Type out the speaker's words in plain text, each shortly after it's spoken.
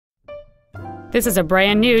This is a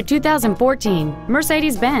brand new 2014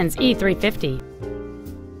 Mercedes-Benz E350.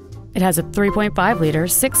 It has a 3.5-liter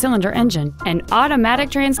six-cylinder engine, an automatic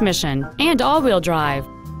transmission, and all-wheel drive.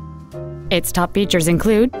 Its top features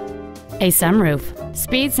include a sunroof,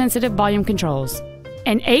 speed-sensitive volume controls,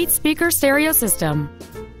 an 8-speaker stereo system,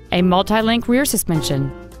 a multi-link rear suspension,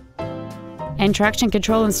 and traction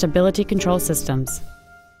control and stability control systems.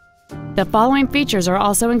 The following features are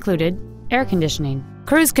also included: air conditioning,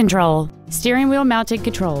 cruise control, steering wheel mounted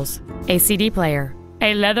controls, a CD player,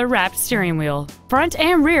 a leather-wrapped steering wheel, front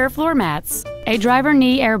and rear floor mats, a driver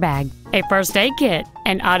knee airbag, a first aid kit,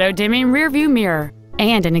 an auto-dimming rear-view mirror,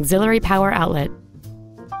 and an auxiliary power outlet.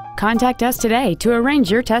 Contact us today to arrange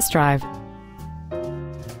your test drive.